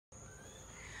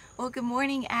Well, good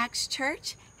morning, Acts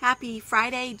Church. Happy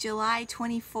Friday, July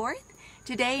 24th.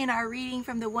 Today in our reading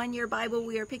from the one-year Bible,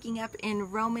 we are picking up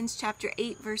in Romans chapter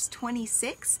 8, verse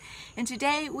 26. And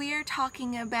today we are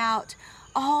talking about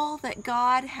all that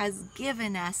God has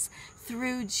given us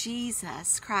through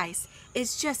Jesus Christ.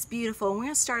 It's just beautiful. And we're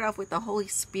going to start off with the Holy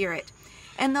Spirit.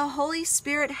 And the Holy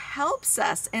Spirit helps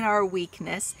us in our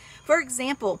weakness. For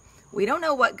example, we don't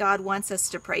know what God wants us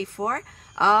to pray for.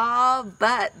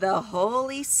 But the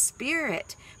Holy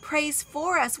Spirit prays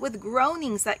for us with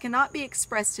groanings that cannot be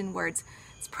expressed in words.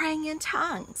 It's praying in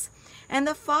tongues. And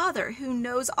the Father, who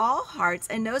knows all hearts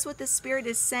and knows what the Spirit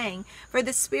is saying, for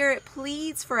the Spirit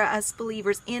pleads for us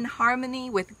believers in harmony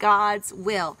with God's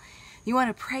will. You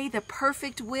want to pray the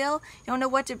perfect will? You don't know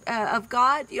what to of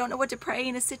God? You don't know what to pray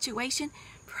in a situation?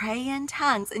 Pray in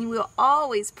tongues, and we'll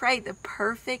always pray the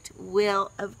perfect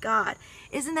will of God.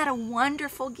 Isn't that a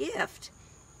wonderful gift?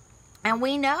 And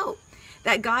we know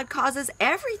that God causes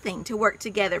everything to work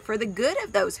together for the good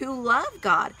of those who love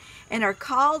God and are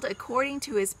called according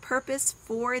to His purpose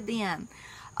for them.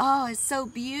 Oh, it's so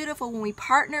beautiful when we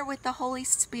partner with the Holy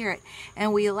Spirit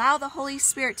and we allow the Holy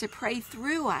Spirit to pray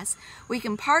through us. We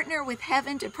can partner with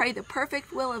heaven to pray the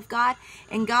perfect will of God,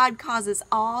 and God causes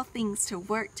all things to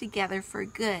work together for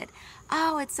good.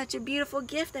 Oh, it's such a beautiful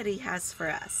gift that He has for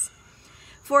us.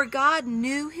 For God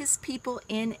knew His people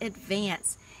in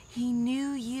advance. He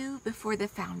knew you before the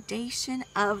foundation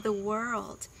of the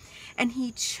world, and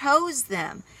He chose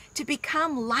them to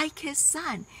become like His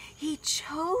Son. He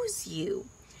chose you.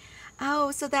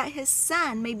 Oh, so that His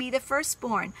Son may be the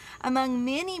firstborn among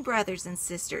many brothers and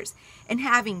sisters. And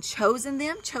having chosen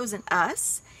them, chosen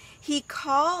us, He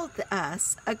called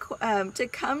us to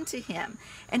come to Him.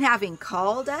 And having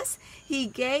called us, He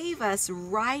gave us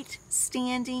right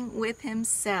standing with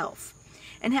Himself.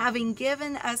 And having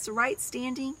given us right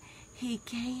standing, He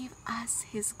gave us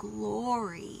His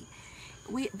glory.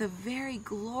 The very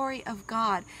glory of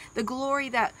God. The glory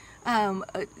that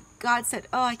God said,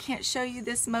 oh, I can't show you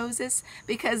this, Moses,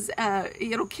 because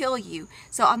it'll kill you.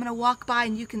 So I'm going to walk by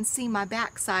and you can see my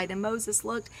backside. And Moses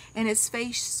looked, and his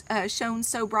face shone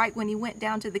so bright when he went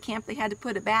down to the camp, they had to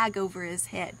put a bag over his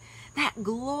head. That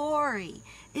glory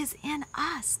is in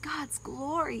us. God's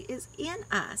glory is in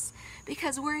us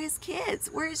because we're His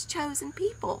kids. We're His chosen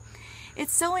people.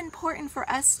 It's so important for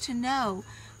us to know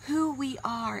who we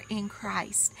are in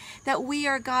Christ, that we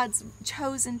are God's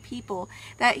chosen people,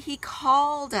 that He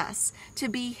called us to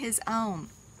be His own.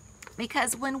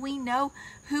 Because when we know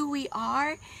who we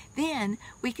are, then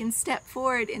we can step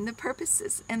forward in the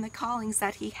purposes and the callings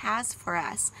that He has for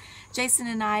us. Jason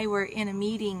and I were in a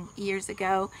meeting years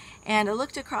ago, and I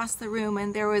looked across the room,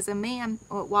 and there was a man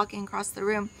walking across the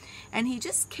room, and he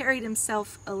just carried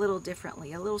himself a little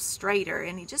differently, a little straighter,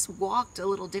 and he just walked a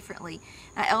little differently.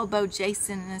 I elbowed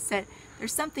Jason and I said,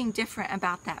 there's something different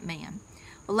about that man.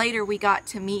 Well, later we got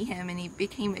to meet him, and he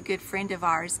became a good friend of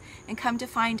ours, and come to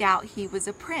find out he was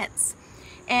a prince.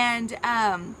 And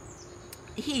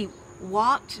he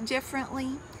walked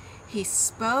differently, he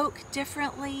spoke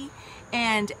differently,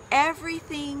 and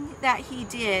everything that he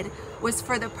did was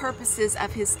for the purposes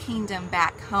of his kingdom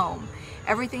back home.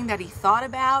 Everything that he thought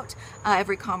about,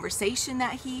 every conversation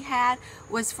that he had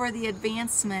was for the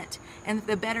advancement and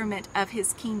the betterment of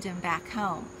his kingdom back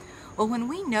home. Well, when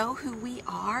we know who we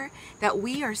are, that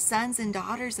we are sons and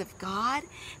daughters of God,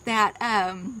 that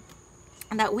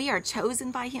we are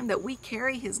chosen by Him, that we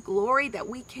carry His glory, that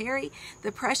we carry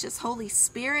the precious Holy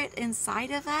Spirit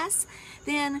inside of us,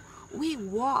 then we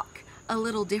walk a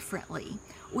little differently.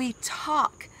 We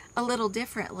talk a little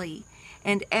differently.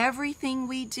 And everything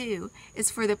we do is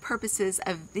for the purposes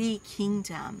of the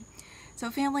kingdom. So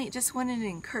family, I just wanted to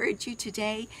encourage you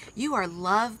today. You are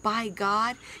loved by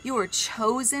God. You are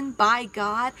chosen by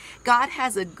God. God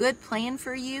has a good plan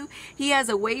for you. He has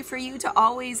a way for you to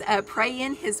always pray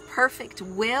in His perfect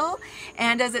will.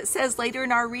 And as it says later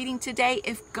in our reading today,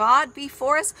 if God be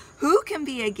for us, who can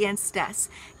be against us?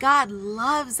 God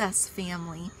loves us,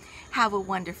 family. Have a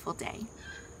wonderful day.